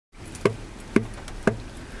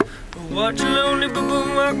Watch a lonely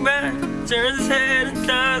boo-boo walk by, turns his head and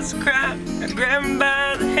starts to cry. I grab him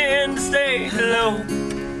by the hand to say hello.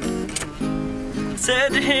 I said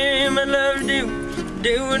to him I loved you,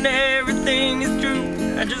 doing everything is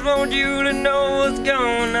true. I just want you to know what's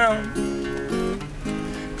going on.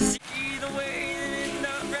 See the way that it's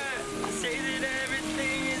not right, say that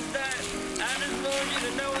everything is right. I just want you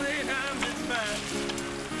to know that I'm just fine.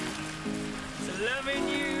 So loving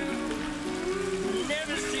you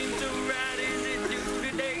never seemed so right as it do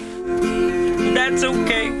today. That's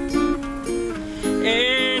okay.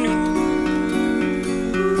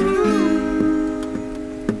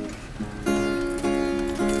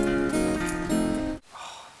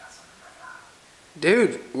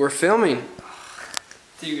 Dude, we're filming.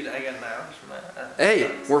 Dude, I got an hour from that.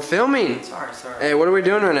 Hey, we're filming. Sorry. Hey, what are we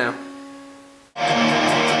doing right now?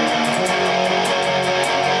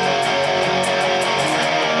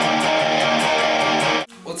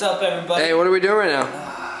 What's up, everybody? Hey, what are we doing right now?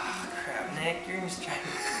 Crap, Nick, you're just trying to...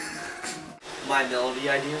 My melody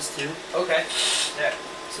ideas too. Okay. Yeah.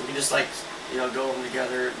 So we just like, you know, go over them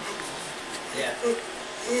together. Yeah.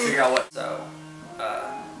 Figure out what.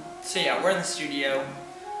 So yeah, we're in the studio,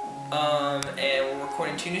 and we're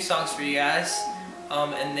recording 2 new songs for you guys,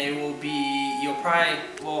 and they will be,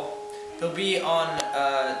 they'll be on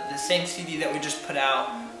the same CD that we just put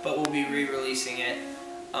out, but we'll be re-releasing it,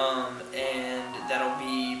 and that'll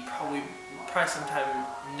be probably sometime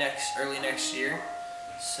early next year.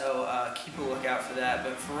 So keep a lookout for that.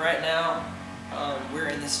 But for right now, we're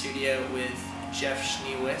in the studio with Jeff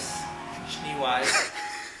Schneeweis.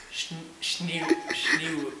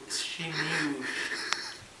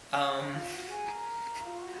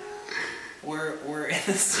 We're in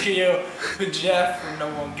the studio with Jeff from No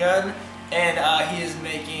One Gun, and he is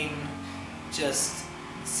making just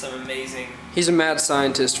some amazing. He's a mad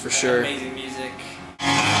scientist for sure. Amazing music.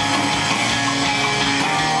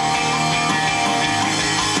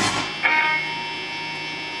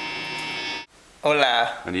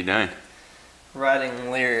 Hola. What are you doing?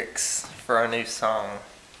 Writing lyrics for our new song.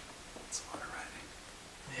 It's a lot of writing.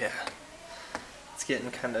 Yeah. It's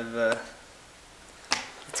getting kind of,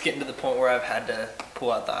 it's getting to the point where I've had to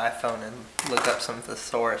pull out the iPhone and look up some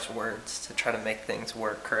thesaurus words to try to make things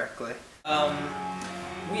work correctly.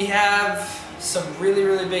 We have some really,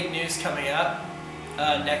 really big news coming up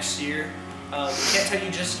next year. We can't tell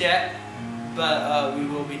you just yet, but we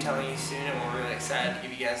will be telling you soon, and we're really excited to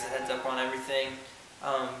give you guys a heads up on everything.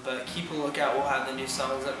 But keep a lookout, we'll have the new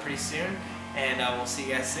songs up pretty soon, and we'll see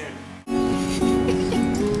you guys soon.